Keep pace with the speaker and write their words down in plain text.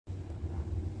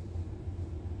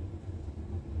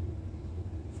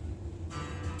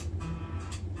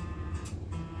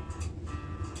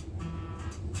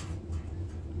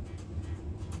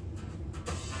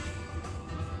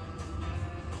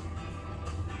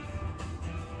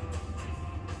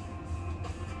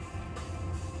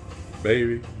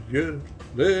Baby, just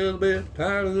a little bit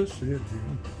tired of the city.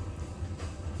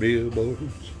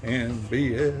 Billboards and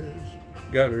BS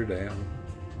got her down.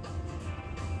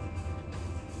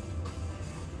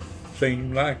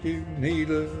 Seems like you need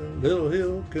a little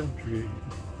hill country,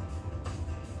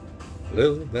 a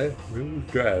little back road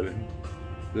driving,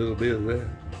 a little bit of that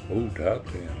old top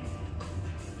town.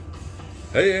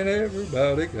 Hey, and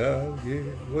everybody gotta get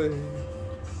away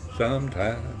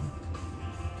sometime.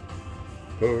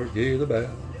 Forget about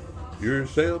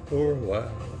yourself for a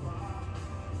while.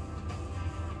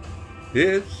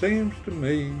 It seems to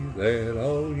me that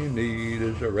all you need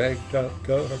is a ragtop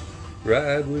car.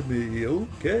 Ride with me,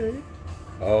 okay?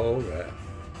 Alright.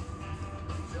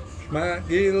 Just might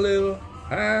get a little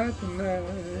high tonight.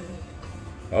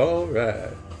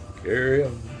 Alright, carry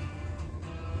on.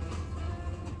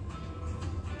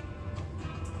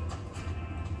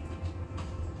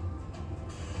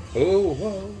 Oh,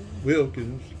 Walt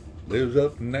Wilkins lives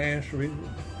up in Nashville.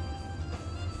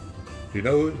 You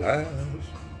know his eyes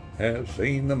have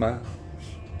seen the miles.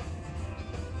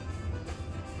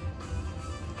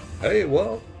 Hey,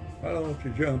 Walt, why don't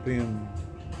you jump in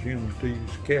Jim T's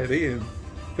Cat Inn?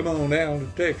 Come on down to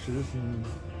Texas and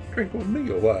drink with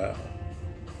me a while.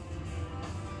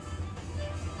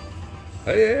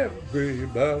 Hey,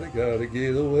 everybody gotta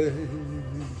get away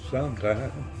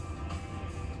sometime.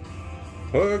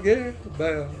 Forget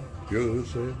about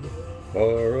yourself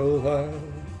for a while.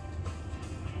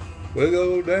 We'll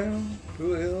go down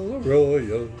to El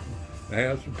Arroyo and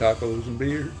have some tacos and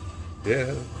beer.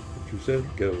 Yeah, but you said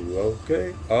go,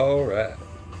 okay? Alright.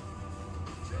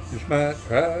 Just might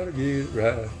try to get it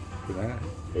right tonight.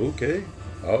 Okay?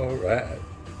 Alright.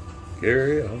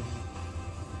 Carry on.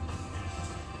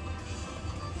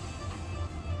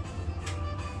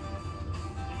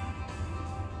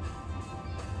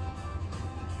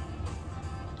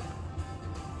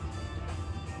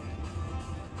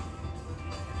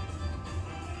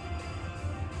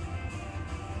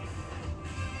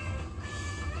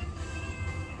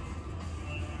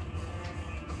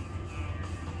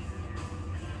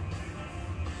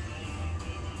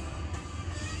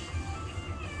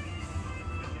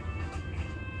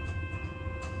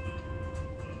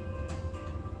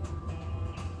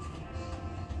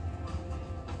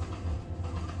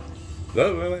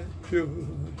 Lover, make sure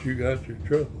that you got your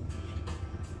troubles.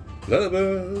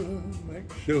 Lover,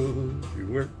 make sure you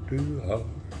work too hard.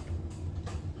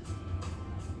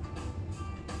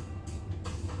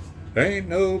 Ain't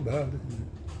nobody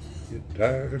get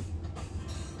tired.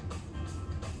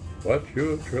 Watch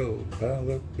your troubles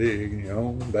pile up big in your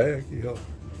own backyard.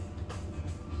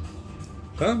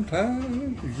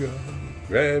 Sometimes you gotta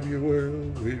grab your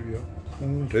world with your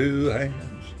own two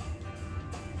hands.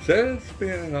 Set it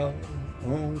spinning all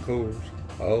on course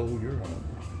all your own.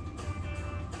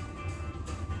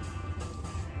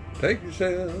 Take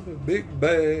yourself a big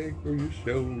bag for your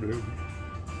shoulders.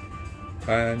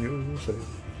 Find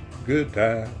yourself good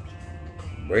times.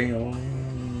 Bring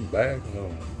on back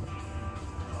home.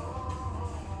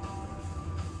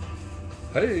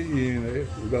 Hey, and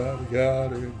everybody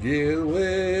gotta get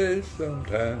away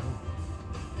sometime.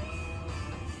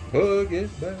 Forget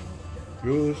about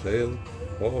yourself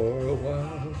for a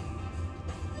while.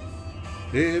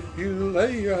 If you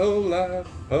lay your whole life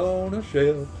on a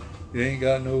shelf, you ain't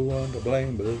got no one to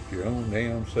blame but your own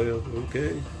damn self,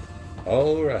 okay?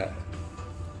 Alright.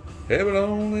 Heaven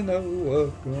only knows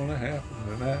what's gonna happen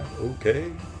tonight,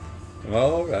 okay? I'm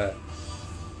alright.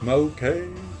 I'm okay.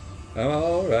 I'm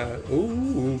alright.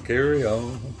 Ooh, carry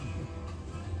on.